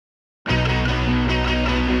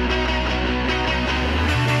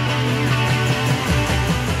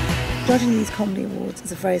Judging these comedy awards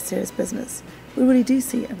is a very serious business. We really do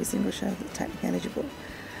see every single show that's technically eligible.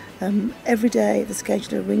 Every day the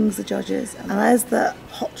scheduler rings the judges, and as the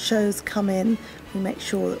hot shows come in, we make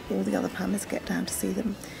sure that all the other panellists get down to see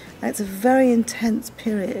them. And it's a very intense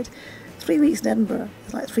period. 3 weeks in Edinburgh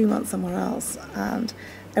is like 3 months somewhere else, and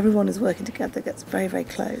everyone is working together, gets very, very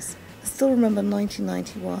close. I still remember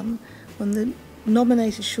 1991 when the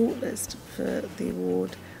nominated shortlist for the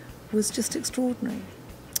award was just extraordinary.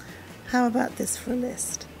 How about this for a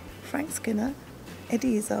list? Frank Skinner,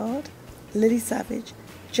 Eddie Izzard, Lily Savage,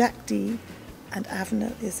 Jack Dee and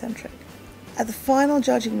Avner the Eccentric. At the final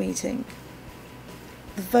judging meeting,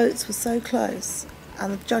 the votes were so close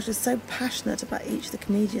and the judges so passionate about each of the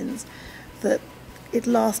comedians that it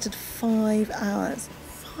lasted 5 hours.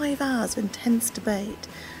 5 hours of intense debate,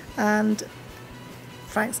 and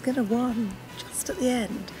Frank Skinner won just at the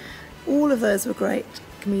end. All of those were great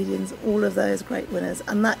comedians, all of those great winners,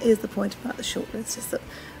 and that is the point about the shortlist, is that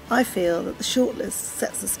I feel that the shortlist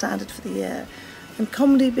sets the standard for the year, and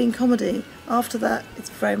comedy being comedy, after that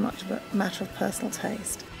it's very much a matter of personal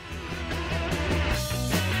taste.